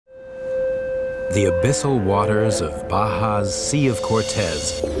The abyssal waters of Baja's Sea of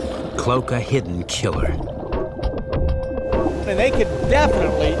Cortez cloak a hidden killer. And they could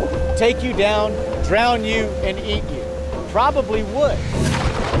definitely take you down, drown you, and eat you. Probably would.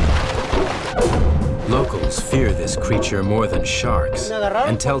 Locals fear this creature more than sharks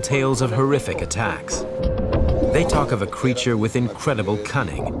and tell tales of horrific attacks. They talk of a creature with incredible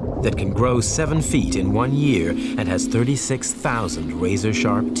cunning that can grow 7 feet in 1 year and has 36,000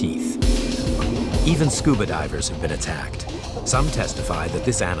 razor-sharp teeth. Even scuba divers have been attacked. Some testify that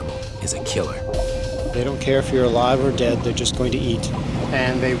this animal is a killer. They don't care if you're alive or dead, they're just going to eat.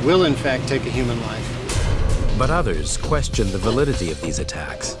 And they will, in fact, take a human life. But others question the validity of these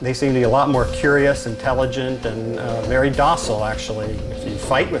attacks. They seem to be a lot more curious, intelligent, and very docile, actually. If you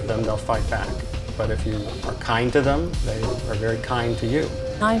fight with them, they'll fight back. But if you are kind to them, they are very kind to you.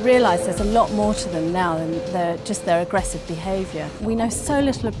 I realise there's a lot more to them now than just their aggressive behaviour. We know so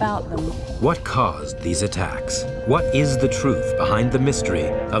little about them. What caused these attacks? What is the truth behind the mystery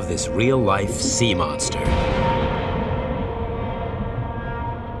of this real-life sea monster?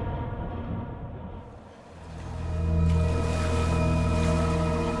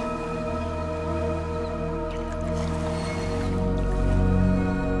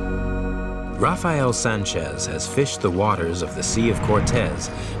 Rafael Sanchez has fished the waters of the Sea of Cortez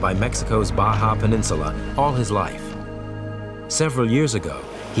by Mexico's Baja Peninsula all his life. Several years ago,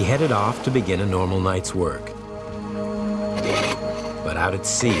 he headed off to begin a normal night's work. But out at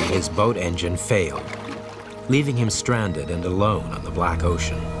sea, his boat engine failed, leaving him stranded and alone on the Black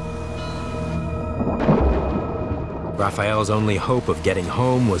Ocean. Rafael's only hope of getting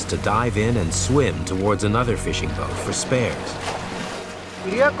home was to dive in and swim towards another fishing boat for spares.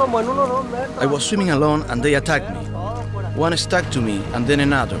 I was swimming alone and they attacked me. One stuck to me and then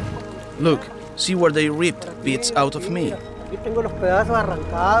another. Look, see where they ripped bits out of me.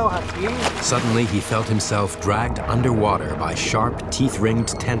 Suddenly he felt himself dragged underwater by sharp, teeth-ringed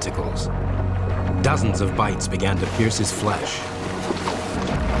tentacles. Dozens of bites began to pierce his flesh.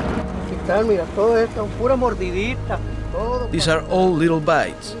 These are all little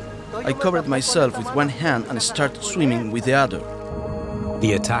bites. I covered myself with one hand and started swimming with the other.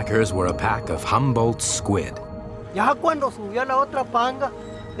 The attackers were a pack of Humboldt squid.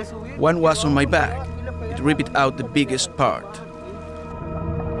 One was on my back. It ripped out the biggest part.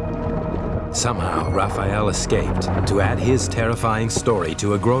 Somehow, Rafael escaped to add his terrifying story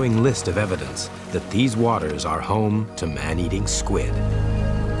to a growing list of evidence that these waters are home to man-eating squid.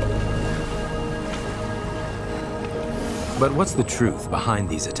 But what's the truth behind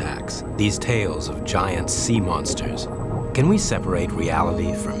these attacks, these tales of giant sea monsters? Can we separate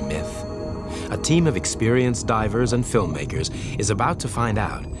reality from myth? A team of experienced divers and filmmakers is about to find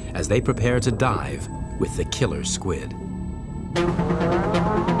out as they prepare to dive with the killer squid.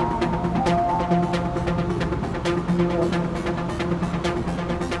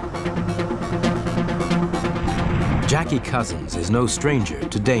 Jacquie Cozens is no stranger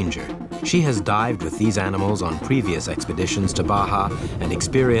to danger. She has dived with these animals on previous expeditions to Baja and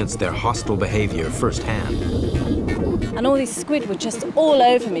experienced their hostile behavior firsthand. And all these squid were just all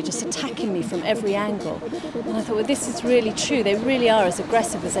over me, just attacking me from every angle. And I thought, well, this is really true. They really are as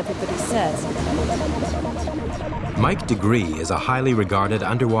aggressive as everybody says. Mike deGruy is a highly regarded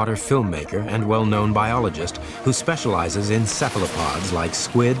underwater filmmaker and well-known biologist who specializes in cephalopods like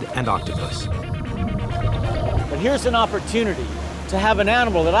squid and octopus. But here's an opportunity to have an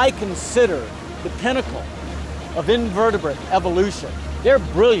animal that I consider the pinnacle of invertebrate evolution. They're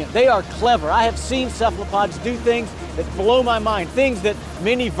brilliant, they are clever. I have seen cephalopods do things that blow my mind, things that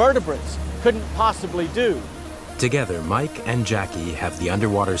many vertebrates couldn't possibly do. Together, Mike and Jacquie have the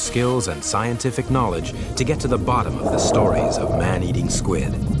underwater skills and scientific knowledge to get to the bottom of the stories of man-eating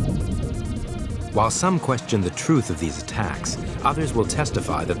squid. While some question the truth of these attacks, others will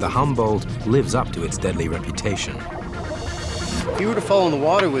testify that the Humboldt lives up to its deadly reputation. If you were to fall in the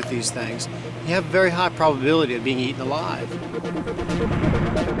water with these things, you have a very high probability of being eaten alive.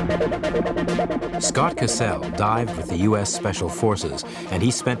 Scott Cassell dived with the U.S. Special Forces, and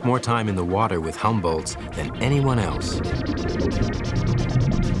he spent more time in the water with Humboldts than anyone else.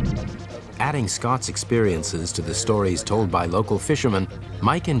 Adding Scott's experiences to the stories told by local fishermen,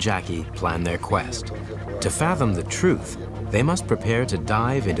 Mike and Jacquie plan their quest. To fathom the truth, they must prepare to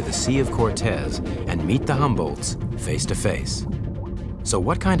dive into the Sea of Cortez and meet the Humboldts face to face. So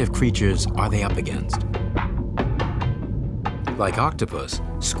what kind of creatures are they up against? Like octopus,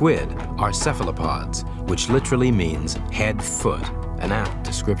 squid are cephalopods, which literally means head-foot, an apt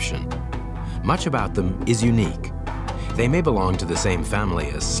description. Much about them is unique. They may belong to the same family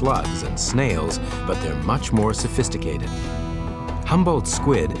as slugs and snails, but they're much more sophisticated. Humboldt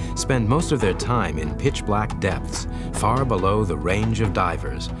squid spend most of their time in pitch-black depths, far below the range of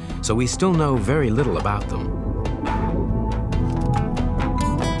divers, so we still know very little about them.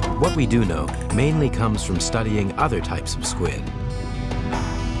 What we do know mainly comes from studying other types of squid.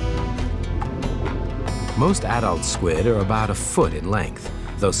 Most adult squid are about a foot in length,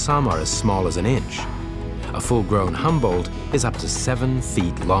 though some are as small as an inch. A full-grown Humboldt is up to 7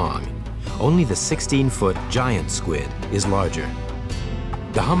 feet long. Only the 16-foot giant squid is larger.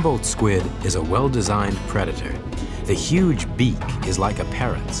 The Humboldt squid is a well-designed predator. The huge beak is like a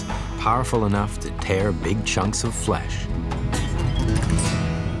parrot's, powerful enough to tear big chunks of flesh.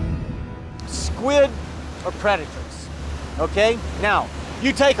 Squid are predators, okay? Now,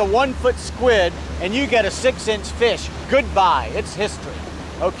 you take a 1-foot squid and you get a 6-inch fish. Goodbye, it's history,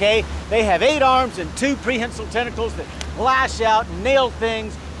 okay? They have 8 arms and 2 prehensile tentacles that lash out, nail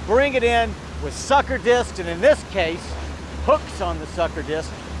things, bring it in with sucker discs, and in this case, hooks on the sucker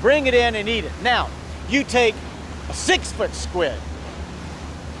disc, bring it in and eat it. Now, you take a 6-foot squid.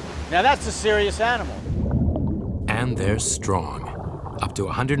 Now that's a serious animal. And they're strong, up to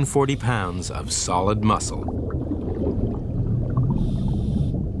 140 pounds of solid muscle.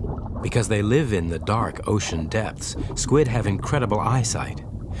 Because they live in the dark ocean depths, squid have incredible eyesight.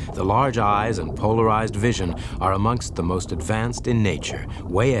 The large eyes and polarized vision are amongst the most advanced in nature,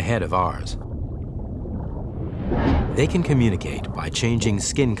 way ahead of ours. They can communicate by changing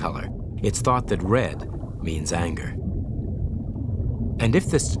skin color. It's thought that red means anger. And if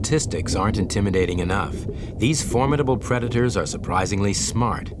the statistics aren't intimidating enough, these formidable predators are surprisingly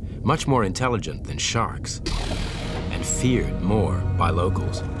smart, much more intelligent than sharks, and feared more by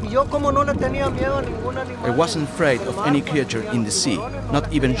locals. I wasn't afraid of any creature in the sea, not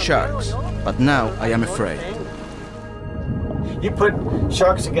even sharks, but now I am afraid. You put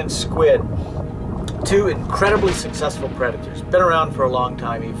sharks against squid, 2 incredibly successful predators, been around for a long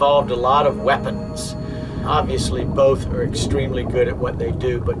time, evolved a lot of weapons. Obviously, both are extremely good at what they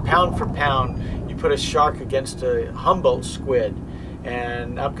do, but pound for pound, you put a shark against a Humboldt squid,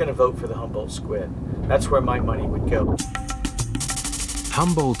 and I'm going to vote for the Humboldt squid. That's where my money would go.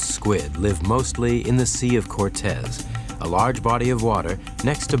 Humboldt squid live mostly in the Sea of Cortez, a large body of water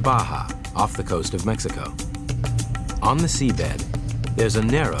next to Baja, off the coast of Mexico. On the seabed, there's a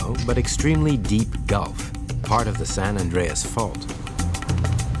narrow but extremely deep gulf, part of the San Andreas Fault.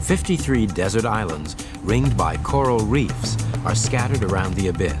 53 desert islands ringed by coral reefs are scattered around the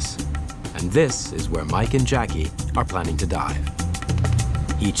abyss. And this is where Mike and Jackie are planning to dive.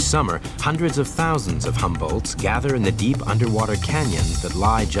 Each summer, hundreds of thousands of Humboldts gather in the deep underwater canyons that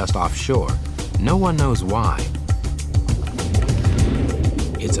lie just offshore. No one knows why.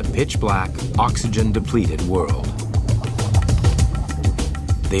 It's a pitch-black, oxygen-depleted world.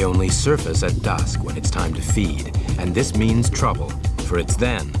 They only surface at dusk when it's time to feed, and this means trouble, for it's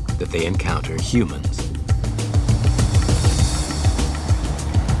then that they encounter humans.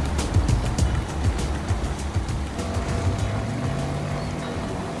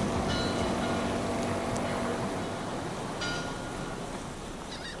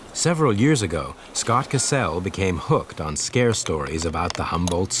 Several years ago, Scott Cassell became hooked on scare stories about the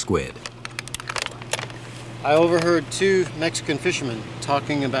Humboldt squid. I overheard 2 Mexican fishermen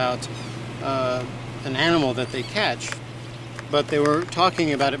talking about an animal that they catch, but they were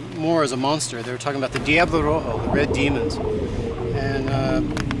talking about it more as a monster. They were talking about the Diablo Rojo, the red demons.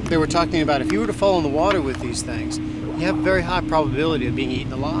 And they were talking about if you were to fall in the water with these things, you have a very high probability of being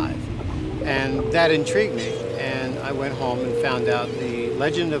eaten alive. And that intrigued me, and I went home and found out the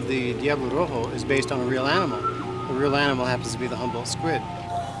legend of the Diablo Rojo is based on a real animal. The real animal happens to be the Humboldt squid.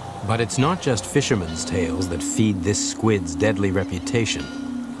 But it's not just fishermen's tales that feed this squid's deadly reputation.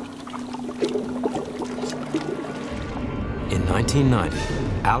 In 1990,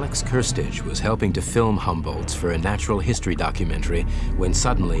 Alex Kirstage was helping to film Humboldts for a natural history documentary when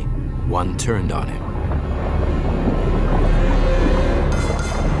suddenly one turned on him.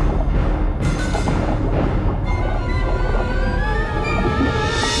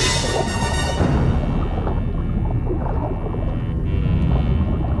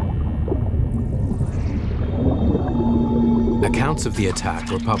 Accounts of the attack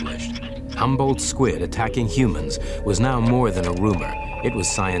were published. Humboldt squid attacking humans was now more than a rumor. It was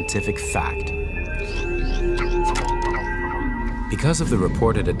scientific fact. Because of the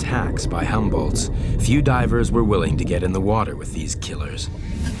reported attacks by Humboldts, few divers were willing to get in the water with these killers.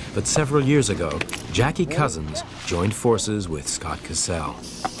 But several years ago, Jacquie Cozens joined forces with Scott Cassell.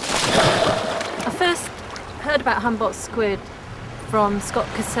 I first heard about Humboldt squid from Scott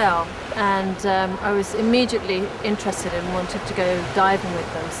Cassell, and I was immediately interested and wanted to go diving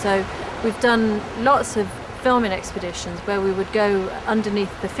with them. So we've done lots of filming expeditions where we would go underneath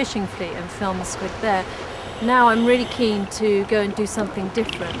the fishing fleet and film the squid there. Now I'm really keen to go and do something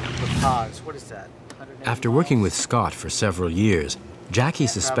different. What is that? After working with Scott for several years, Jacquie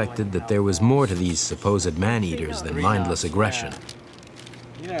suspected that there was more to these supposed man-eaters than mindless aggression,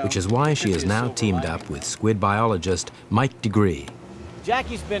 which is why she has now teamed up with squid biologist Mike deGruy.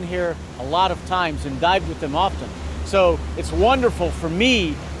 Jackie's been here a lot of times and dived with them often. So it's wonderful for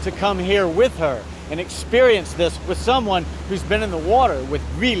me to come here with her and experience this with someone who's been in the water with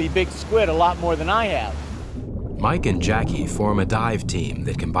really big squid a lot more than I have. Mike and Jacquie form a dive team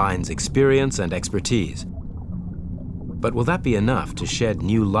that combines experience and expertise. But will that be enough to shed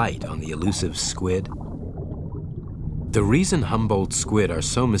new light on the elusive squid? The reason Humboldt squid are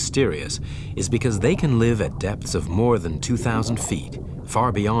so mysterious is because they can live at depths of more than 2,000 feet,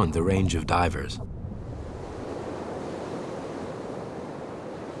 far beyond the range of divers.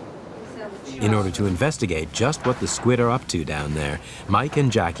 In order to investigate just what the squid are up to down there, Mike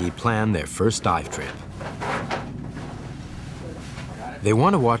and Jacquie plan their first dive trip. They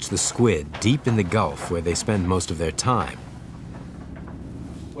want to watch the squid deep in the Gulf where they spend most of their time.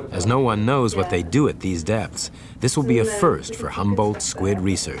 As no one knows what they do at these depths, this will be a first for Humboldt squid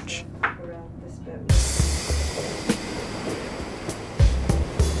research.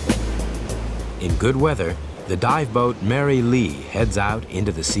 In good weather, the dive boat Mary Lee heads out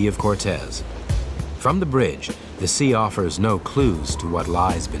into the Sea of Cortez. From the bridge, the sea offers no clues to what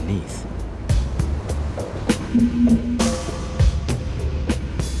lies beneath.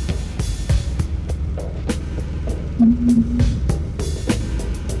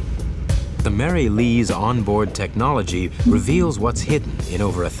 The Mary Lee's onboard technology reveals what's hidden in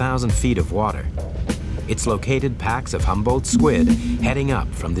over 1,000 feet of water. It's located packs of Humboldt squid heading up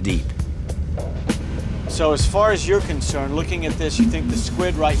from the deep. So as far as you're concerned, looking at this, you think the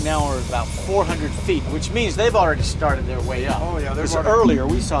squid right now are about 400 feet, which means they've already started their way up. Oh yeah, because earlier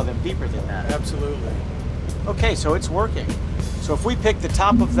we saw them deeper than that. Absolutely. Okay, so it's working. So if we pick the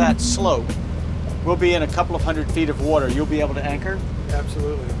top of that slope, we'll be in a couple of hundred feet of water. You'll be able to anchor?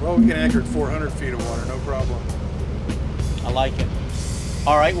 Absolutely. Well, we can anchor at 400 feet of water, no problem. I like it.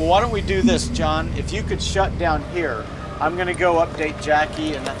 All right, well, why don't we do this, John? If you could shut down here, I'm going to go update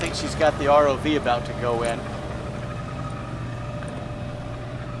Jacquie, and I think she's got the ROV about to go in.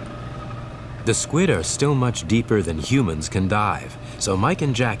 The squid are still much deeper than humans can dive, so Mike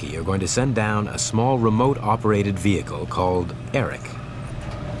and Jacquie are going to send down a small remote-operated vehicle called Eric.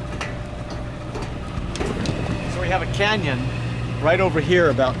 So we have a canyon right over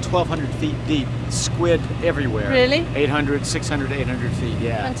here, about 1,200 feet deep. Squid everywhere. Really? 800, 600, 800 feet,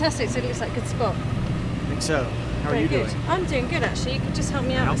 yeah. Fantastic, so it looks like a good spot. I think so. How are Very you good. doing? I'm doing good, actually. You could just help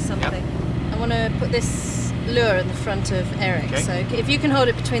me out Yep, with something. yep. I want to put this lure in the front of Eric. Okay. So if you can hold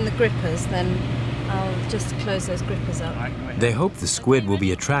it between the grippers, then I'll just close those grippers up. All right, go ahead. They hope the squid will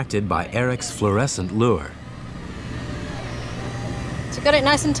be attracted by Eric's fluorescent lure. So you got it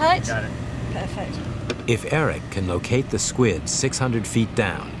nice and tight? Got it. Perfect. If Eric can locate the squid 600 feet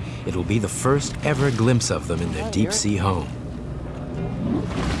down, it will be the first ever glimpse of them in their deep sea home.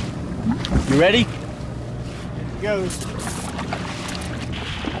 You ready? Here it goes.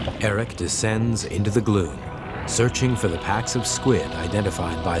 Eric descends into the gloom, searching for the packs of squid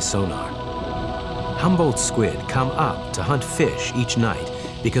identified by sonar. Humboldt squid come up to hunt fish each night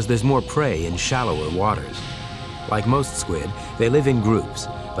because there's more prey in shallower waters. Like most squid, they live in groups,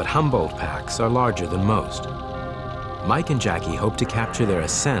 but Humboldt packs are larger than most. Mike and Jacquie hope to capture their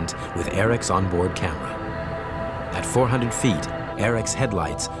ascent with Eric's onboard camera. At 400 feet, Eric's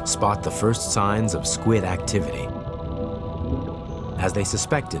headlights spot the first signs of squid activity. As they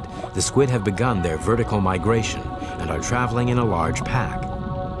suspected, the squid have begun their vertical migration and are traveling in a large pack.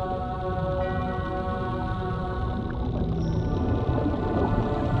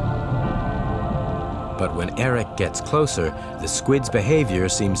 But when Eric gets closer, the squid's behavior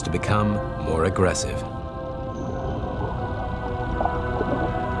seems to become more aggressive.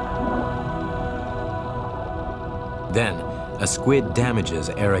 Then, a squid damages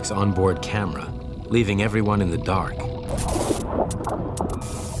Eric's onboard camera, leaving everyone in the dark.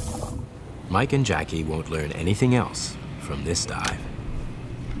 Mike and Jacquie won't learn anything else from this dive.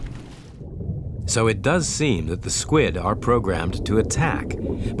 So it does seem that the squid are programmed to attack.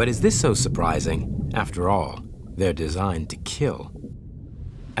 But is this so surprising? After all, they're designed to kill.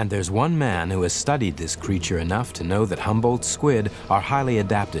 And there's one man who has studied this creature enough to know that Humboldt squid are highly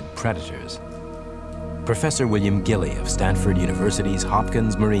adapted predators. Professor William Gilley of Stanford University's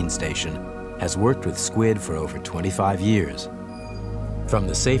Hopkins Marine Station has worked with squid for over 25 years. From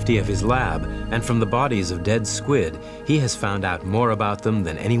the safety of his lab and from the bodies of dead squid, he has found out more about them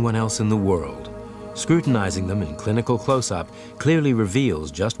than anyone else in the world. Scrutinizing them in clinical close-up clearly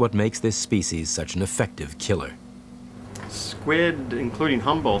reveals just what makes this species such an effective killer. Squid, including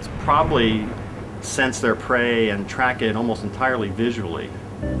Humboldts, probably sense their prey and track it almost entirely visually.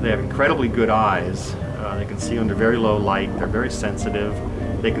 They have incredibly good eyes. They can see under very low light. They're very sensitive.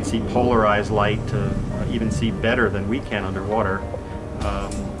 They can see polarized light to even see better than we can underwater.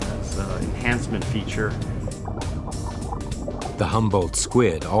 It's an enhancement feature. The Humboldt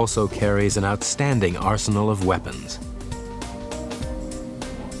squid also carries an outstanding arsenal of weapons.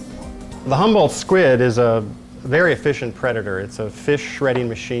 The Humboldt squid is a very efficient predator. It's a fish shredding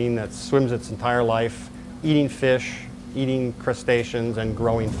machine that swims its entire life, eating fish, eating crustaceans, and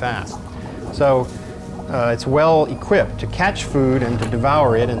growing fast. So it's well equipped to catch food and to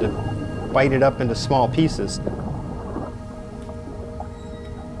devour it and to bite it up into small pieces.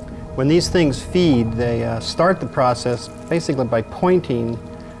 When these things feed, they start the process basically by pointing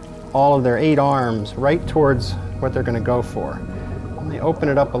all of their 8 arms right towards what they're going to go for. And they open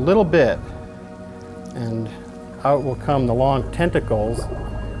it up a little bit, and out will come the long tentacles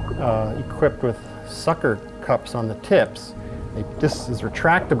equipped with sucker cups on the tips. This is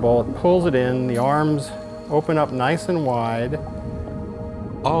retractable, it pulls it in, the arms open up nice and wide.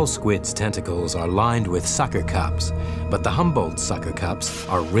 All squid's tentacles are lined with sucker cups, but the Humboldt sucker cups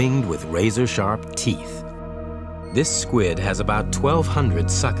are ringed with razor-sharp teeth. This squid has about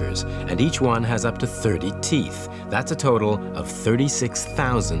 1,200 suckers, and each one has up to 30 teeth. That's a total of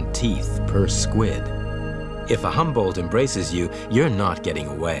 36,000 teeth per squid. If a Humboldt embraces you, you're not getting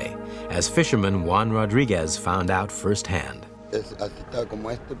away, as fisherman Juan Rodriguez found out firsthand.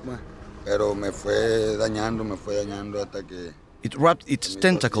 It wrapped its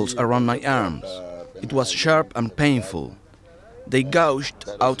tentacles around my arms. It was sharp and painful. They gouged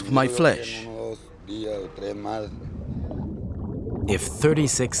out of my flesh. If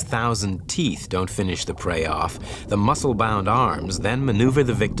 36,000 teeth don't finish the prey off, the muscle-bound arms then maneuver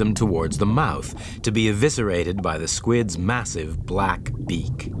the victim towards the mouth to be eviscerated by the squid's massive black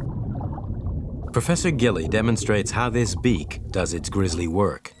beak. Professor Gilly demonstrates how this beak does its grisly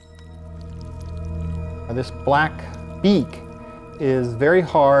work. This black beak is very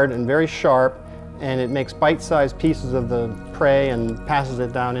hard and very sharp, and it makes bite-sized pieces of the prey and passes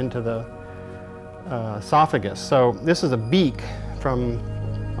it down into the esophagus. So this is a beak from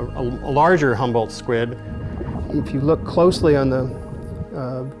a larger Humboldt squid. If you look closely on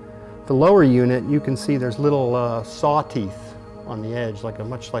the lower unit, you can see there's little saw teeth on the edge,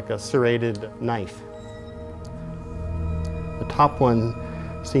 much like a serrated knife. The top one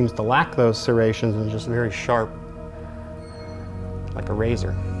seems to lack those serrations and is just very sharp, like a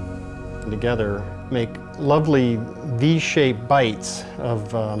razor. And together make lovely V-shaped bites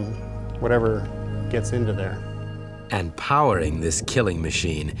of whatever gets into there. And powering this killing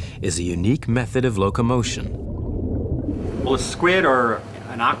machine is a unique method of locomotion. Well, a squid or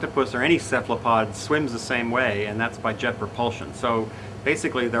an octopus or any cephalopod swims the same way, and that's by jet propulsion. So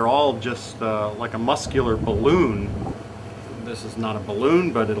basically they're all just like a muscular balloon. This is not a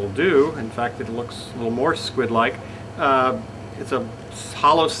balloon, but it'll do. In fact, it looks a little more squid-like. It's a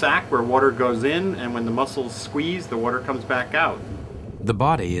hollow sac where water goes in, and when the muscles squeeze, the water comes back out. The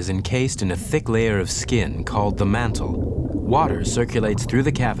body is encased in a thick layer of skin called the mantle. Water circulates through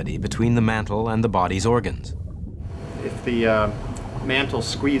the cavity between the mantle and the body's organs. If the mantle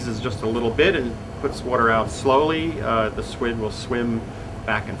squeezes just a little bit and puts water out slowly, the squid will swim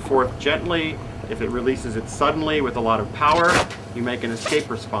back and forth gently. If it releases it suddenly with a lot of power, you make an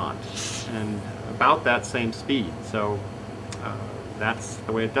escape response, and about that same speed. So that's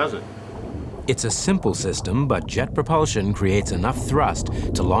the way it does it. It's a simple system, but jet propulsion creates enough thrust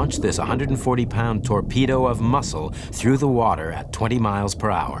to launch this 140-pound torpedo of muscle through the water at 20 miles per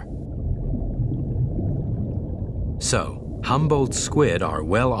hour. So, Humboldt squid are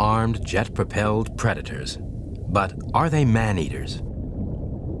well-armed, jet-propelled predators. But are they man-eaters?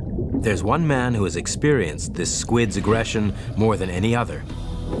 There's one man who has experienced this squid's aggression more than any other.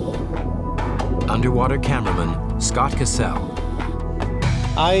 Underwater cameraman Scott Cassell.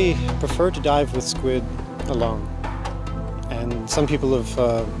 I prefer to dive with squid alone, and some people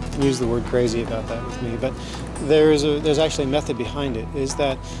have used the word crazy about that with me, but there's actually a method behind it, is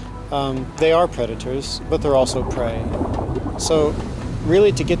that they are predators, but they're also prey. So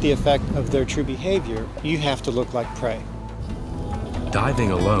really, to get the effect of their true behavior, you have to look like prey.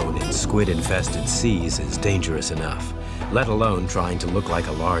 Diving alone in squid-infested seas is dangerous enough, let alone trying to look like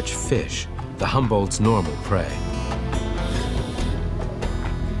a large fish, the Humboldt's normal prey.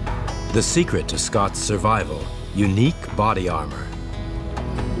 The secret to Scott's survival, unique body armor.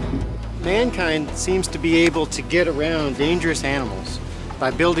 Mankind seems to be able to get around dangerous animals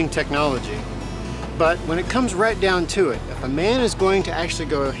by building technology But when it comes right down to it, if a man is going to actually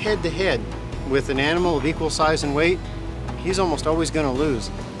go head-to-head with an animal of equal size and weight, he's almost always going to lose.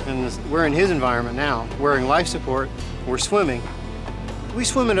 And we're in his environment now, wearing life support, we're swimming. We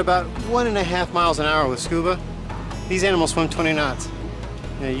swim at about 1.5 miles an hour with scuba. These animals swim 20 knots.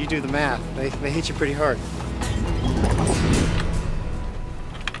 You know, you do the math, they hit you pretty hard.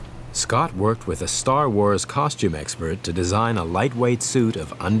 Scott worked with a Star Wars costume expert to design a lightweight suit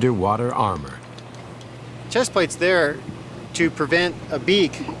of underwater armor. Chest plate's there to prevent a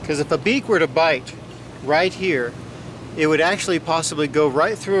beak, because if a beak were to bite right here, it would actually possibly go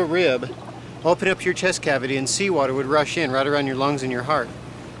right through a rib, open up your chest cavity, and seawater would rush in right around your lungs and your heart.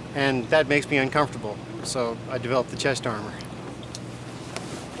 And that makes me uncomfortable, so I developed the chest armor.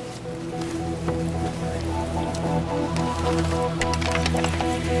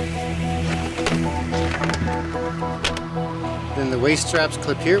 Then the waist straps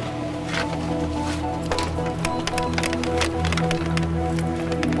clip here.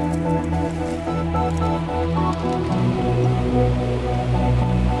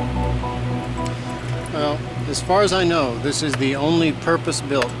 Well, as far as I know, this is the only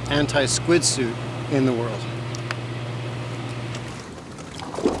purpose-built anti-squid suit in the world.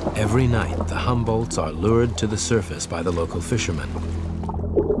 Every night, the Humboldts are lured to the surface by the local fishermen.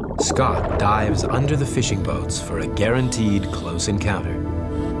 Scott dives under the fishing boats for a guaranteed close encounter.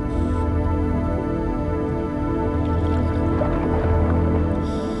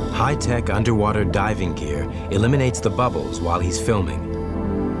 High-tech underwater diving gear eliminates the bubbles while he's filming.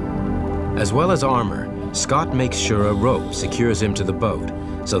 As well as armor, Scott makes sure a rope secures him to the boat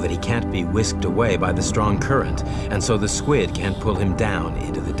so that he can't be whisked away by the strong current, and so the squid can't pull him down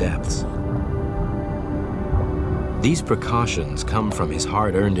into the depths. These precautions come from his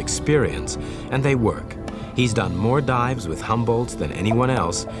hard-earned experience, and they work. He's done more dives with Humboldts than anyone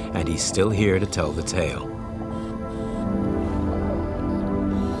else, and he's still here to tell the tale.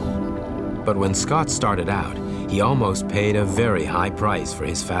 But when Scott started out, he almost paid a very high price for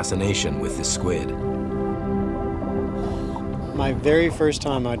his fascination with the squid. My very first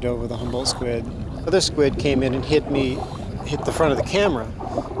time I dove with a Humboldt squid, other squid came in and hit the front of the camera,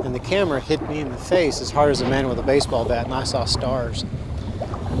 and the camera hit me in the face as hard as a man with a baseball bat, and I saw stars.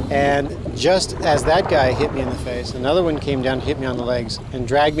 And just as that guy hit me in the face, another one came down, hit me on the legs, and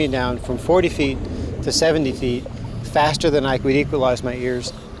dragged me down from 40 feet to 70 feet faster than I could equalize my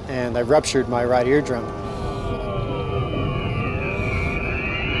ears, and I ruptured my right eardrum.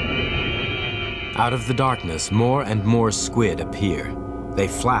 Out of the darkness, more and more squid appear. They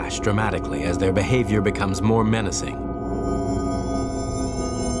flash dramatically as their behavior becomes more menacing.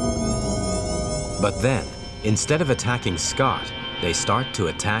 But then, instead of attacking Scott, they start to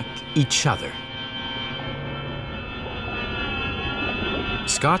attack each other.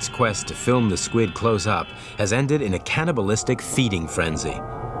 Scott's quest to film the squid close up has ended in a cannibalistic feeding frenzy.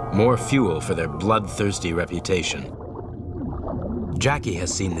 More fuel for their bloodthirsty reputation. Jacquie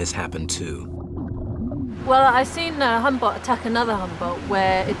has seen this happen too. Well, I've seen a Humboldt attack another Humboldt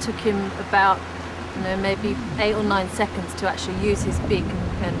where it took him about, maybe 8 or 9 seconds to actually use his beak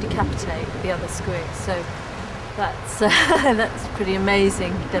and decapitate the other squid. So that's a pretty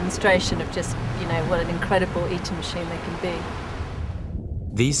amazing demonstration of just, what an incredible eating machine they can be.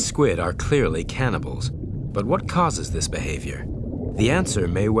 These squid are clearly cannibals, but what causes this behavior? The answer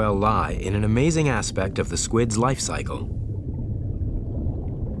may well lie in an amazing aspect of the squid's life cycle.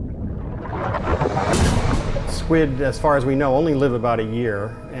 Squid, as far as we know, only live about a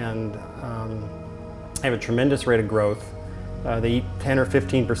year, and have a tremendous rate of growth. They eat 10 or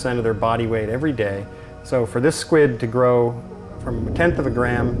 15% of their body weight every day. So for this squid to grow from 1/10 of a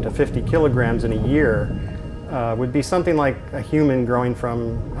gram to 50 kilograms in a year would be something like a human growing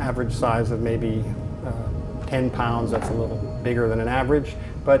from average size of maybe 10 pounds. That's a little bigger than an average,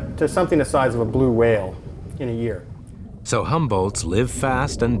 but to something the size of a blue whale in a year. So Humboldts live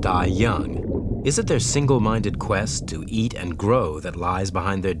fast and die young. Is it their single-minded quest to eat and grow that lies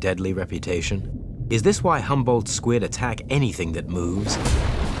behind their deadly reputation? Is this why Humboldt squid attack anything that moves,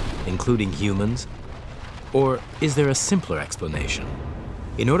 including humans? Or is there a simpler explanation?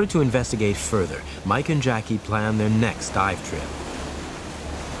 In order to investigate further, Mike and Jacquie plan their next dive trip.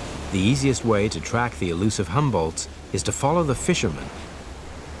 The easiest way to track the elusive Humboldts is to follow the fishermen.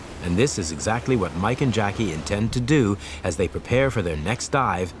 And this is exactly what Mike and Jacquie intend to do as they prepare for their next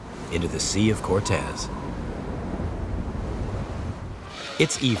dive into the Sea of Cortez.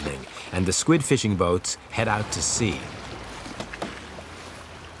 It's evening, and the squid fishing boats head out to sea.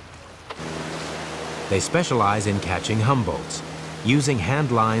 They specialize in catching Humboldts, using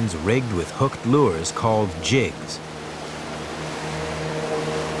hand lines rigged with hooked lures called jigs.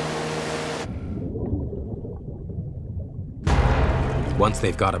 Once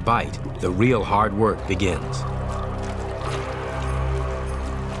they've got a bite, the real hard work begins.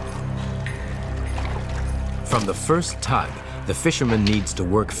 From the first tug, the fisherman needs to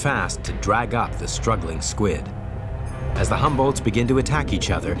work fast to drag up the struggling squid. As the Humboldts begin to attack each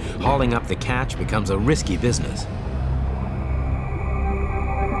other, hauling up the catch becomes a risky business.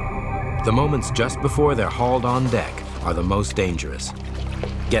 The moments just before they're hauled on deck are the most dangerous.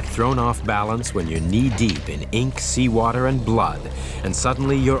 Get thrown off balance when you're knee-deep in ink, seawater, and blood, and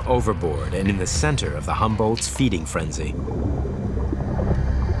suddenly you're overboard and in the center of the Humboldt's feeding frenzy.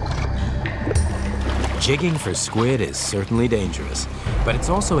 Jigging for squid is certainly dangerous, but it's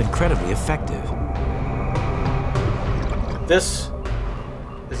also incredibly effective. This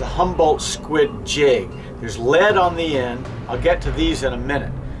is a Humboldt squid jig. There's lead on the end. I'll get to these in a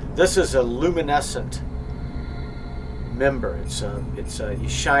minute. This is a luminescent member. You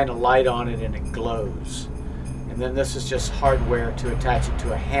shine a light on it and it glows. And then this is just hardware to attach it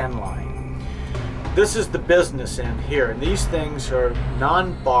to a hand line. This is the business end here, and these things are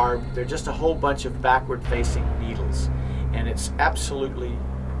non-barbed. They're just a whole bunch of backward-facing needles, and it's absolutely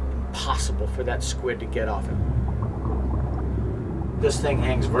impossible for that squid to get off it. This thing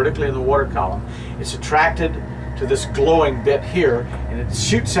hangs vertically in the water column. It's attracted to this glowing bit here, and it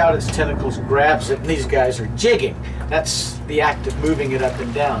shoots out its tentacles, grabs it, and these guys are jigging. That's the act of moving it up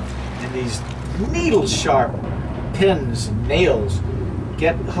and down. And these needle-sharp pins and nails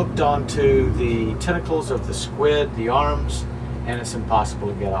get hooked onto the tentacles of the squid, the arms, and it's impossible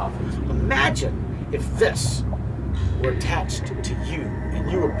to get off. Imagine if this were attached to you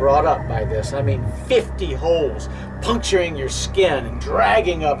and you were brought up by this. I mean, 50 holes puncturing your skin and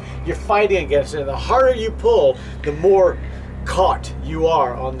dragging up. You're fighting against it. And the harder you pull, the more caught you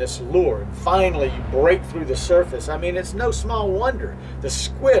are on this lure. And finally, you break through the surface. I mean, it's no small wonder the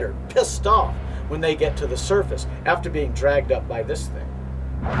squid are pissed off when they get to the surface after being dragged up by this thing.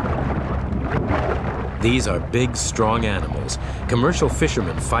 These are big, strong animals. Commercial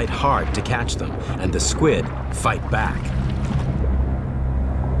fishermen fight hard to catch them, and the squid fight back.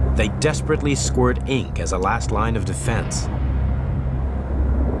 They desperately squirt ink as a last line of defense.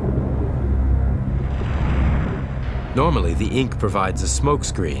 Normally, the ink provides a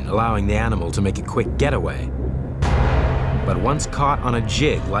smokescreen, allowing the animal to make a quick getaway. But once caught on a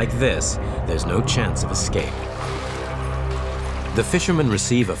jig like this, there's no chance of escape. The fishermen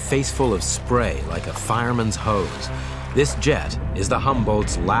receive a faceful of spray like a fireman's hose. This jet is the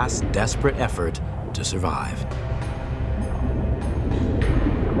Humboldt's last desperate effort to survive.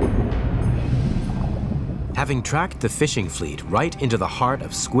 Having tracked the fishing fleet right into the heart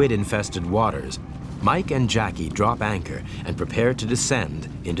of squid-infested waters, Mike and Jackie drop anchor and prepare to descend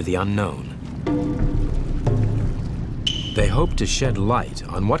into the unknown. They hope to shed light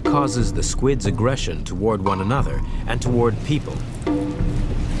on what causes the squid's aggression toward one another and toward people. You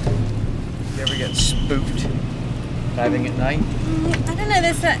ever get spooked diving at night? I don't know,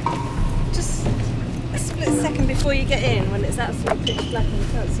 there's that just a split second before you get in when it's absolutely pitch black and you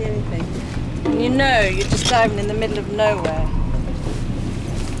can't see anything. And you know you're just diving in the middle of nowhere.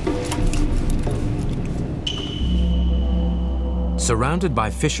 Surrounded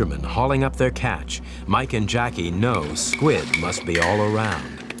by fishermen hauling up their catch, Mike and Jackie know squid must be all around.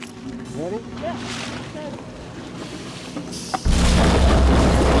 Ready?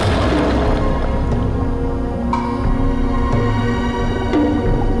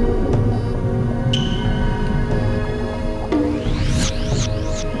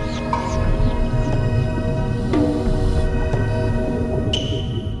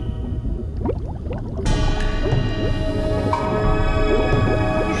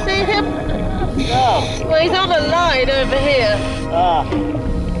 Yeah. Well, he's on a line over here. Ah.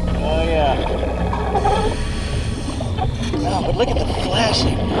 Oh, yeah. Oh, but look at the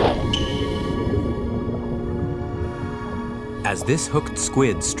flashing. As this hooked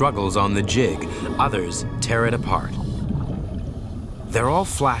squid struggles on the jig, others tear it apart. They're all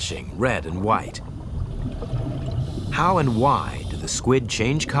flashing red and white. How and why do the squid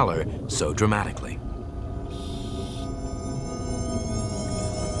change color so dramatically?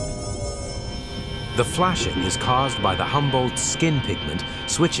 The flashing is caused by the Humboldt's skin pigment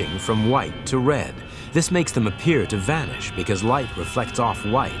switching from white to red. This makes them appear to vanish because light reflects off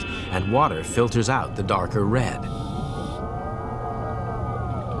white and water filters out the darker red.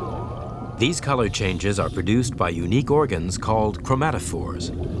 These color changes are produced by unique organs called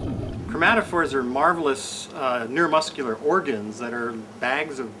chromatophores. Chromatophores are marvelous neuromuscular organs that are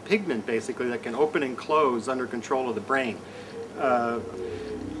bags of pigment, basically, that can open and close under control of the brain.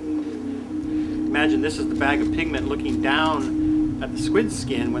 Imagine this is the bag of pigment looking down at the squid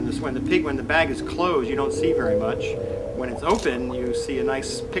skin. When the bag is closed, you don't see very much. when it's open, you see a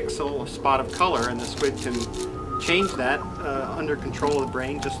nice pixel, a spot of color, and the squid can change that under control of the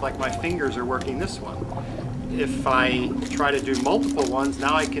brain, just like my fingers are working this one. If I try to do multiple ones,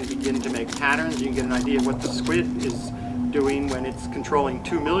 now I can begin to make patterns. You can get an idea of what the squid is doing when it's controlling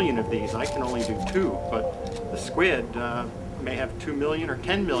 2 million of these. I can only do 2, but the squid may have 2 million or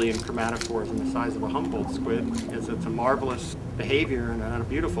 10 million chromatophores in the size of a Humboldt squid. It's a marvelous behavior and a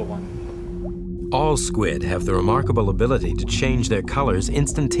beautiful one. All squid have the remarkable ability to change their colors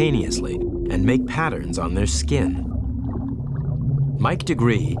instantaneously and make patterns on their skin. Mike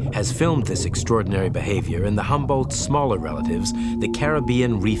deGruy has filmed this extraordinary behavior in the Humboldt's smaller relatives, the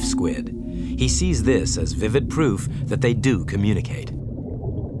Caribbean reef squid. He sees this as vivid proof that they do communicate.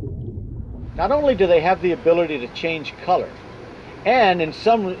 Not only do they have the ability to change color, and in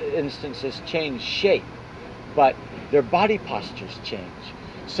some instances change shape, but their body postures change.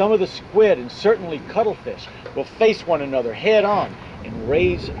 Some of the squid, and certainly cuttlefish, will face one another head on and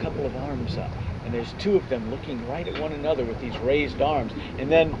raise a couple of arms up. And there's 2 of them looking right at one another with these raised arms. And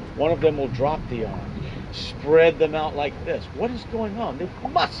then one of them will drop the arm, spread them out like this. What is going on? They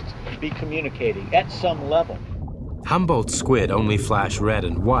must be communicating at some level. Humboldt squid only flash red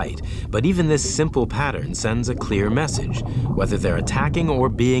and white, but even this simple pattern sends a clear message. Whether they're attacking or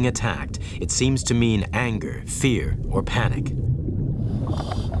being attacked, it seems to mean anger, fear, or panic.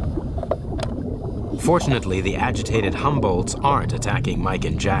 Fortunately, the agitated Humboldts aren't attacking Mike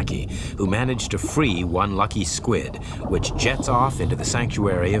and Jackie, who manage to free one lucky squid, which jets off into the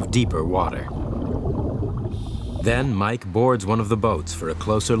sanctuary of deeper water. Then Mike boards one of the boats for a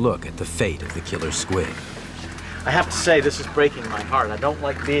closer look at the fate of the killer squid. I have to say, this is breaking my heart. I don't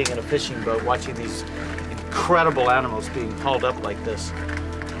like being in a fishing boat watching these incredible animals being hauled up like this.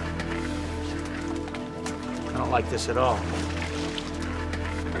 I don't like this at all.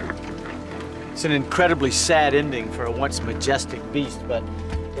 It's an incredibly sad ending for a once majestic beast, but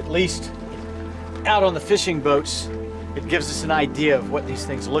at least out on the fishing boats, it gives us an idea of what these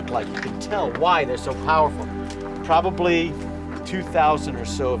things look like. You can tell why they're so powerful. Probably 2,000 or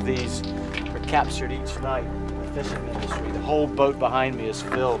so of these are captured each night in the fishing industry. The whole boat behind me is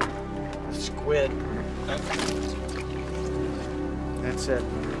filled with squid. That's it.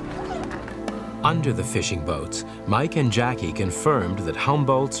 Under the fishing boats, Mike and Jackie confirmed that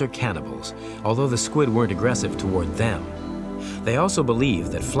Humboldts are cannibals, although the squid weren't aggressive toward them. They also believe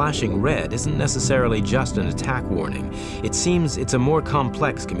that flashing red isn't necessarily just an attack warning. It seems it's a more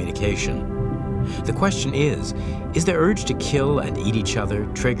complex communication. The question is the urge to kill and eat each other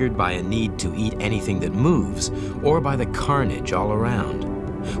triggered by a need to eat anything that moves, or by the carnage all around?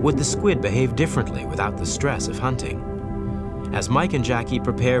 Would the squid behave differently without the stress of hunting? As Mike and Jackie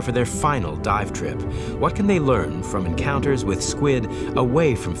prepare for their final dive trip, what can they learn from encounters with squid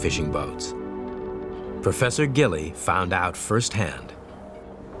away from fishing boats? Professor Gilly found out firsthand.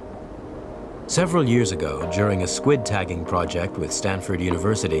 Several years ago, during a squid tagging project with Stanford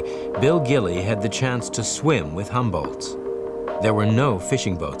University, Bill Gilly had the chance to swim with Humboldts. There were no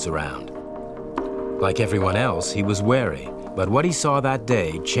fishing boats around. Like everyone else, he was wary, but what he saw that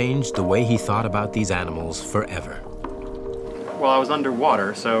day changed the way he thought about these animals forever. Well, I was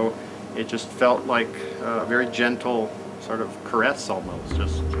underwater, so it just felt like a very gentle sort of caress almost,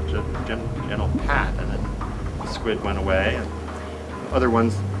 just a gentle pat, and then the squid went away, and other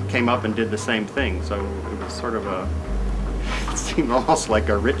ones came up and did the same thing, so it was sort of it seemed almost like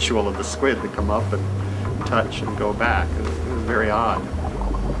a ritual of the squid to come up and touch and go back. It was very odd.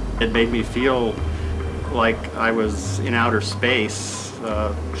 It made me feel like I was in outer space,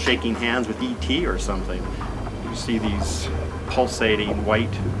 shaking hands with E.T. or something. You see these pulsating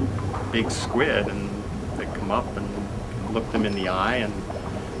white big squid, and they come up and look them in the eye and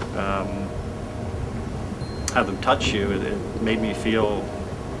have them touch you. It made me feel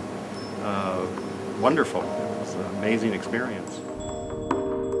wonderful. It was an amazing experience.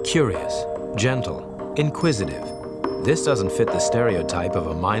 Curious, gentle, inquisitive. This doesn't fit the stereotype of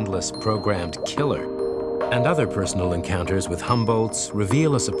a mindless, programmed killer. And other personal encounters with Humboldts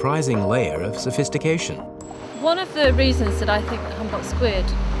reveal a surprising layer of sophistication. One of the reasons that I think that Humboldt squid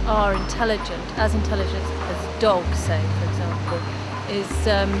are intelligent as dogs, say, for example, is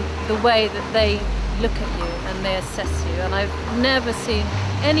the way that they look at you and they assess you. And I've never seen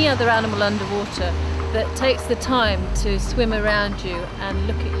any other animal underwater that takes the time to swim around you and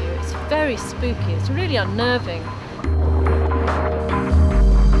look at you. It's very spooky. It's really unnerving.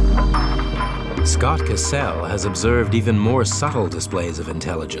 Scott Cassell has observed even more subtle displays of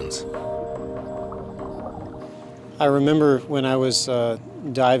intelligence. I remember when I was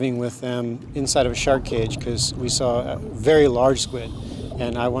diving with them inside of a shark cage, because we saw a very large squid,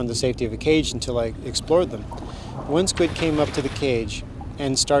 and I wanted the safety of a cage until I explored them. one squid came up to the cage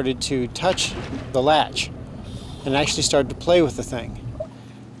and started to touch the latch and actually started to play with the thing.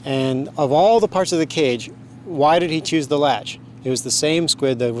 And of all the parts of the cage, why did he choose the latch? It was the same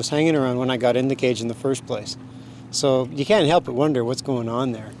squid that was hanging around when I got in the cage in the first place. So you can't help but wonder what's going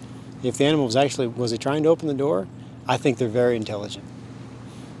on there. If the animal was it trying to open the door? I think they're very intelligent.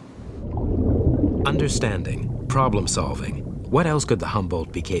 Understanding, problem solving. What else could the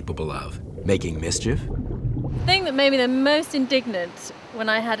Humboldt be capable of? Making mischief? The thing that made me the most indignant when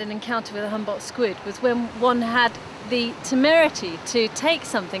I had an encounter with a Humboldt squid was when one had the temerity to take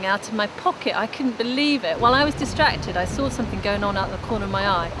something out of my pocket. I couldn't believe it. While I was distracted, I saw something going on out the corner of my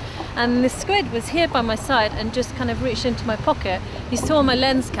eye. And the squid was here by my side and just kind of reached into my pocket. He saw my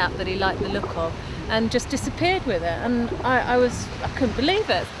lens cap that he liked the look of and just disappeared with it. And I couldn't believe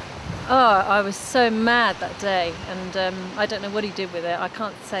it. Oh, I was so mad that day. And I don't know what he did with it. I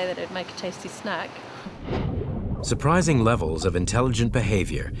can't say that it'd make a tasty snack. Surprising levels of intelligent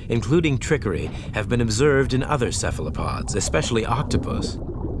behavior, including trickery, have been observed in other cephalopods, especially octopus.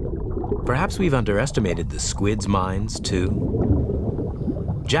 Perhaps we've underestimated the squid's minds, too.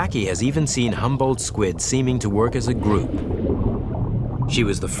 Jackie has even seen Humboldt squid seeming to work as a group. She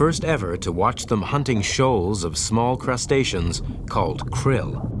was the first ever to watch them hunting shoals of small crustaceans called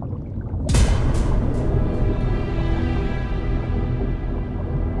krill.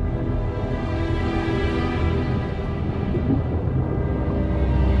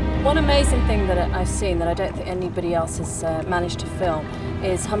 One amazing thing that I've seen that I don't think anybody else has managed to film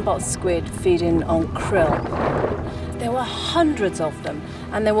is Humboldt squid feeding on krill. There were hundreds of them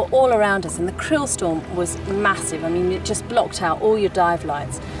and they were all around us, and the krill storm was massive. I mean, it just blocked out all your dive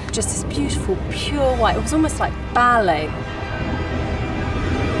lights. Just this beautiful, pure white. It was almost like ballet.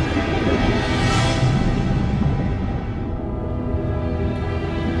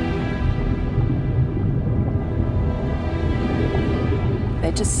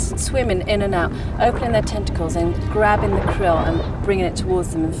 Just swimming in and out, opening their tentacles and grabbing the krill and bringing it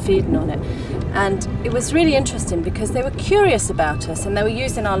towards them and feeding on it. And it was really interesting because they were curious about us and they were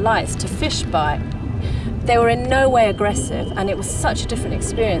using our lights to fish by. They were in no way aggressive, and it was such a different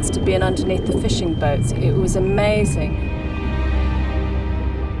experience to being underneath the fishing boats. It was amazing.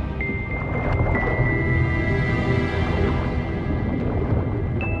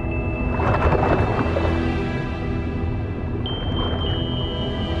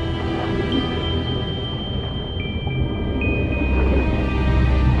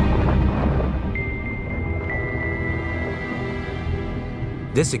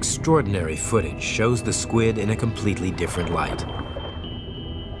 This extraordinary footage shows the squid in a completely different light.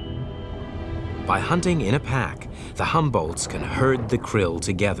 By hunting in a pack, the Humboldts can herd the krill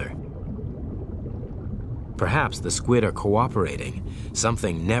together. Perhaps the squid are cooperating,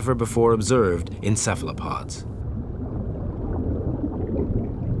 something never before observed in cephalopods.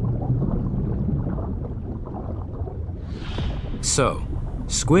 So,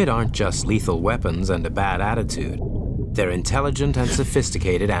 squid aren't just lethal weapons and a bad attitude. They're intelligent and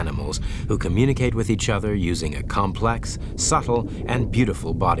sophisticated animals who communicate with each other using a complex, subtle, and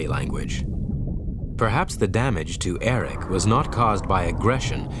beautiful body language. Perhaps the damage to Eric was not caused by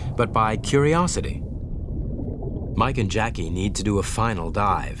aggression, but by curiosity. Mike and Jackie need to do a final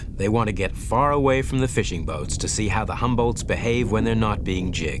dive. They want to get far away from the fishing boats to see how the Humboldts behave when they're not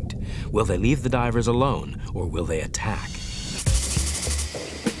being jigged. Will they leave the divers alone, or will they attack?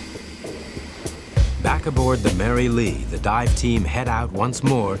 Back aboard the Mary Lee, the dive team head out once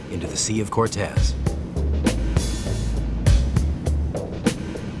more into the Sea of Cortez.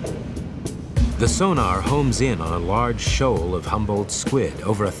 The sonar homes in on a large shoal of Humboldt squid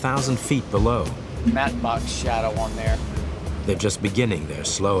over 1,000 feet below. Matte box shadow on there. They're just beginning their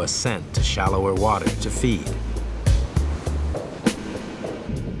slow ascent to shallower water to feed.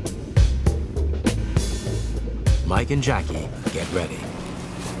 Mike and Jackie get ready.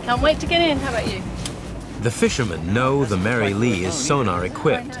 Can't wait to get in. How about you? The fishermen know the Mary Lee is sonar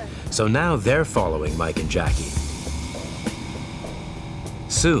equipped, so now they're following Mike and Jackie.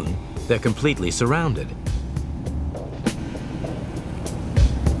 Soon, they're completely surrounded.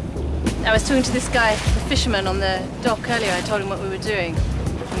 I was talking to this guy, the fisherman on the dock earlier. I told him what we were doing.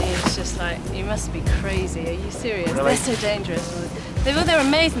 And he was just like, you must be crazy. Are you serious? Really? They're so dangerous. They're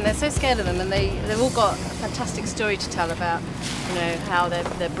amazing. They're so scared of them, and they've all got a fantastic story to tell about, you know, how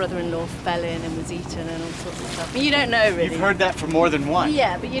their brother-in-law fell in and was eaten and all sorts of stuff. But you don't know really. You've heard that from more than one.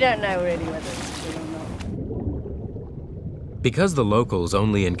 Yeah, but you don't know really whether it's true or not. Because the locals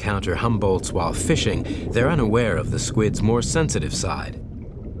only encounter Humboldts while fishing, they're unaware of the squid's more sensitive side.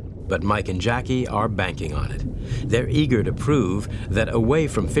 but Mike and Jackie are banking on it. They're eager to prove that away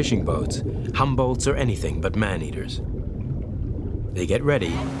from fishing boats, Humboldts are anything but man-eaters. They get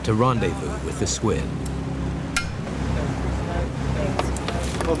ready to rendezvous with the squid.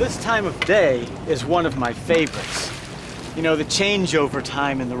 Well, this time of day is one of my favorites. You know, the changeover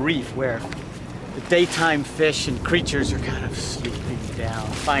time in the reef where the daytime fish and creatures are kind of sleeping down,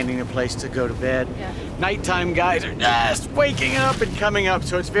 finding a place to go to bed. Yeah. Nighttime guys are just waking up and coming up,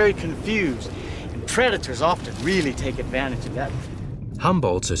 so it's very confused. And predators often really take advantage of that.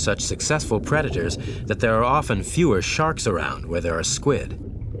 Humboldts are such successful predators that there are often fewer sharks around where there are squid.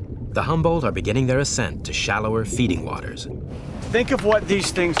 The Humboldt are beginning their ascent to shallower feeding waters. Think of what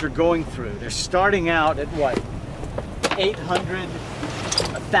these things are going through. They're starting out at what? 800,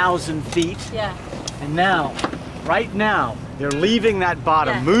 1,000 feet. Yeah. And now, right now, they're leaving that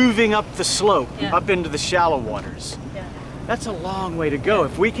bottom, Yeah. moving up the slope, Yeah. up into the shallow waters. Yeah. That's a long way to go.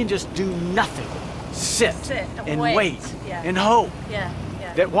 If we can just do nothing, sit and wait Yeah. and hope Yeah.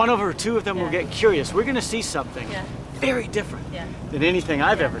 Yeah. that one or two of them will Yeah. get curious, we're going to see something Yeah. very different Yeah. than anything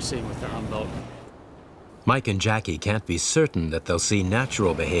I've ever seen with the Humboldt. Mike and Jackie can't be certain that they'll see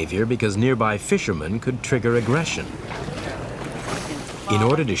natural behavior because nearby fishermen could trigger aggression. In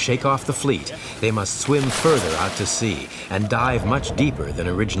order to shake off the fleet, they must swim further out to sea and dive much deeper than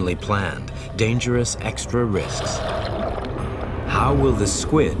originally planned. Dangerous extra risks. How will the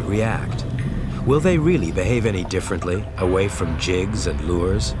squid react? Will they really behave any differently away from jigs and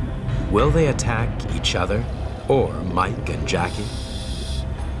lures? Will they attack each other or Mike and Jackie?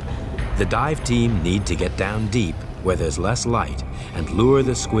 The dive team need to get down deep where there's less light and lure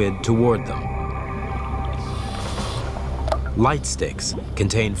the squid toward them. Light sticks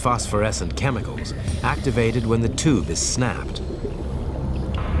contain phosphorescent chemicals activated when the tube is snapped.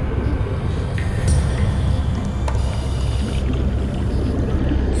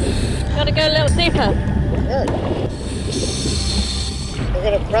 Gotta go a little deeper. We're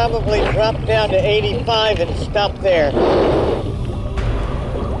going to probably drop down to 85 and stop there.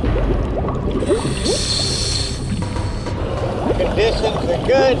 Conditions are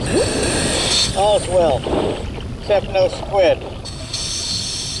good. All's well, except no squid.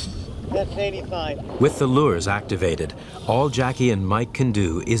 That's 85. With the lures activated, all Jackie and Mike can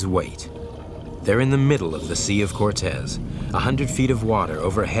do is wait. They're in the middle of the Sea of Cortez, 100 feet of water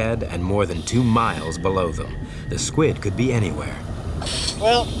overhead and more than 2 miles below them. The squid could be anywhere.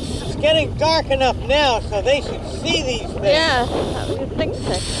 Well, it's getting dark enough now, so they should see these things. Yeah, I would think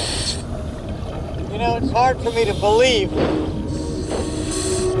so. You know, it's hard for me to believe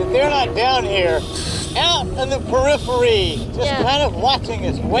that they're not down here, out in the periphery, just kind of watching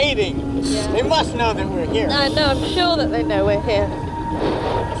us, waiting. Yeah. They must know that we're here. I know, I'm sure that they know we're here.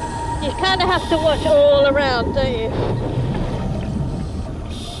 You kind of have to watch all around, don't you?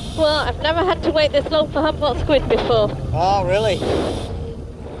 Well, I've never had to wait this long for Humboldt squid before. Oh, really?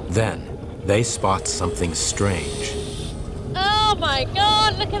 Then they spot something strange. Oh my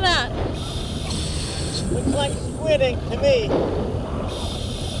God, look at that. Looks like squidding to me.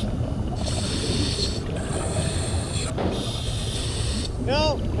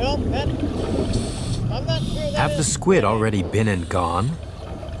 No, I'm not sure that Have the squid already been and gone?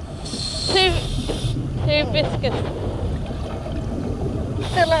 Too viscous.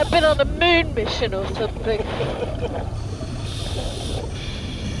 They're like been on a moon mission or something.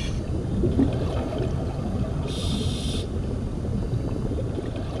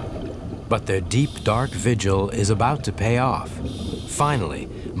 But their deep, dark vigil is about to pay off. Finally,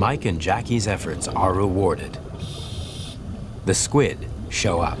 Mike and Jackie's efforts are rewarded. The squid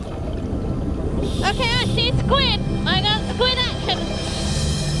show up. Okay, I see squid. I got squid action.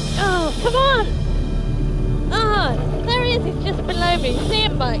 Oh, come on. Oh, there he is. He's just below me. See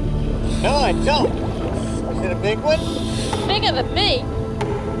him, Mike? No, I don't. Is it a big one? Bigger than me.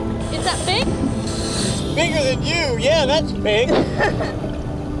 Is that big? Bigger than you. Yeah, that's big.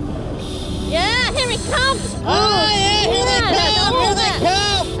 Yeah, here he comes. Oh, yeah, here they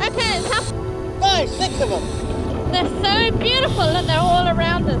come. Okay, it's up. 5, 6 of them. They're so beautiful and they're all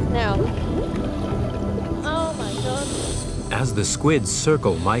around us now. Oh my God. As the squids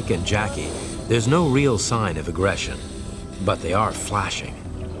circle Mike and Jackie, there's no real sign of aggression, but they are flashing.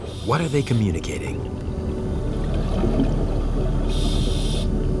 What are they communicating?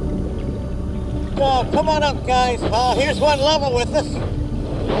 Oh, come on up, guys. Oh, here's one level with us.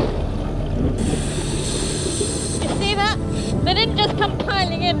 You see that? They didn't just come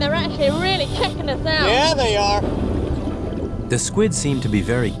piling in, they're actually really checking us out. Yeah, they are. The squid seem to be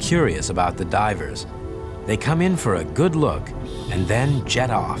very curious about the divers. They come in for a good look and then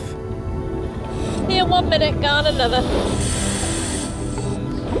jet off. Here 1 minute, gone another.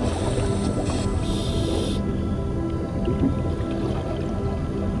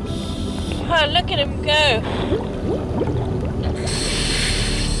 Oh, look at him go.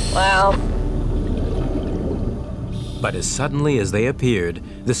 Wow. But as suddenly as they appeared,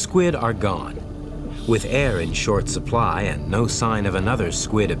 the squid are gone. With air in short supply and no sign of another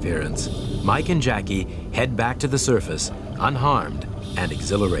squid appearance, Mike and Jackie head back to the surface, unharmed and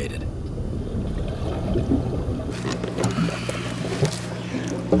exhilarated.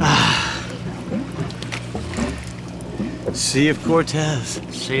 Sea of Cortez.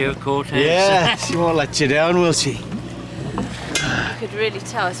 Sea of Cortez. Yeah, she won't let you down, will she? You could really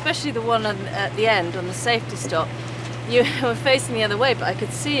tell, especially the one at the end on the safety stop. You were facing the other way, but I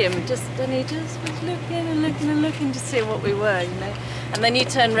could see him and he just was looking and looking and looking to see what we were, you know. And then you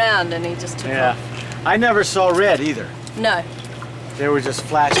turned round and he just took off. I never saw red either. No. They were just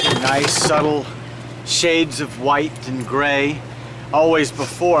flashing nice, subtle shades of white and gray. Always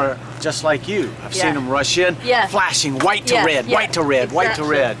before, just like you. I've seen them rush in, flashing white to red, white to red, white to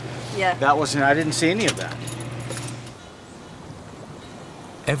red. Yeah. That wasn't, I didn't see any of that.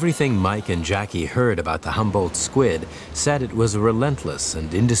 Everything Mike and Jackie heard about the Humboldt squid said it was a relentless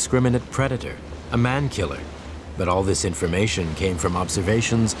and indiscriminate predator, a man-killer. But all this information came from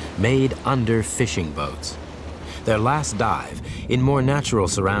observations made under fishing boats. Their last dive, in more natural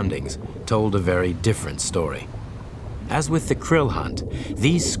surroundings, told a very different story. As with the krill hunt,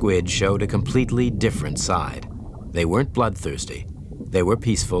 these squid showed a completely different side. They weren't bloodthirsty. They were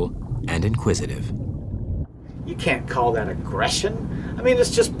peaceful and inquisitive. You can't call that aggression. I mean,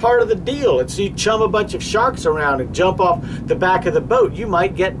 it's just part of the deal. It's you chum a bunch of sharks around and jump off the back of the boat. You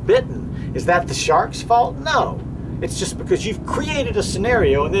might get bitten. Is that the shark's fault? No. It's just because you've created a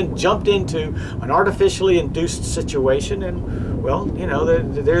scenario and then jumped into an artificially induced situation and, well, you know,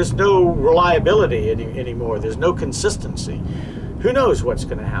 there's no reliability anymore. There's no consistency. Who knows what's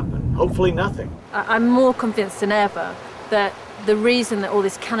going to happen? Hopefully nothing. I'm more convinced than ever that the reason that all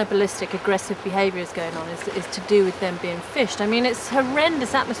this cannibalistic, aggressive behaviour is going on is to do with them being fished. I mean, it's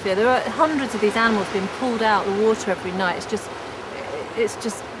horrendous atmosphere. There are hundreds of these animals being pulled out of the water every night. It's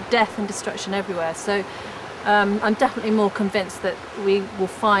just death and destruction everywhere. So I'm definitely more convinced that we will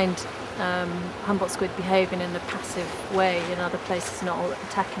find Humboldt squid behaving in a passive way in other places, not all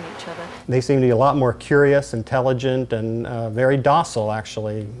attacking each other. They seem to be a lot more curious, intelligent, and very docile,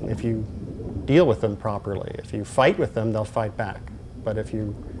 actually, if you deal with them properly. If you fight with them, they'll fight back. But if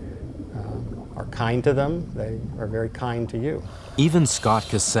you are kind to them, they are very kind to you. Even Scott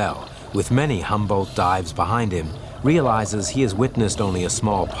Cassell, with many Humboldt dives behind him, realizes he has witnessed only a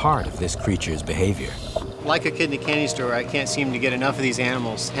small part of this creature's behavior. Like a kid in a candy store, I can't seem to get enough of these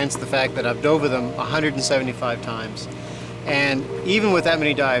animals, hence the fact that I've dove with them 175 times. And even with that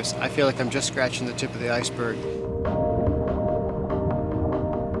many dives, I feel like I'm just scratching the tip of the iceberg.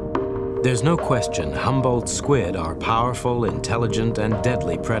 There's no question Humboldt squid are powerful, intelligent, and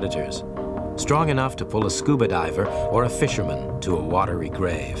deadly predators, strong enough to pull a scuba diver or a fisherman to a watery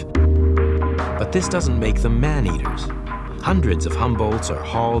grave. But this doesn't make them man-eaters. Hundreds of Humboldts are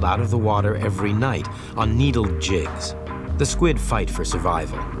hauled out of the water every night on needled jigs. The squid fight for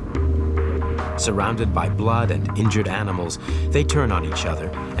survival. Surrounded by blood and injured animals, they turn on each other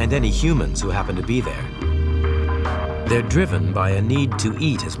and any humans who happen to be there. They're driven by a need to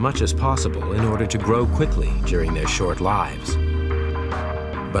eat as much as possible in order to grow quickly during their short lives.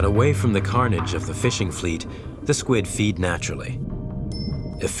 But away from the carnage of the fishing fleet, the squid feed naturally.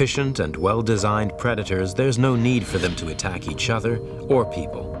 Efficient and well-designed predators, there's no need for them to attack each other or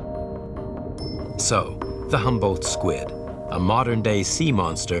people. So, the Humboldt squid, a modern-day sea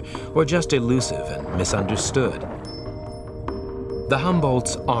monster or just elusive and misunderstood. The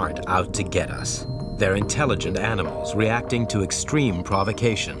Humboldts aren't out to get us. They're intelligent animals reacting to extreme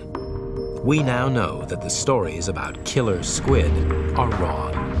provocation. We now know that the stories about killer squid are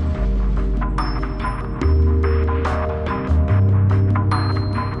wrong.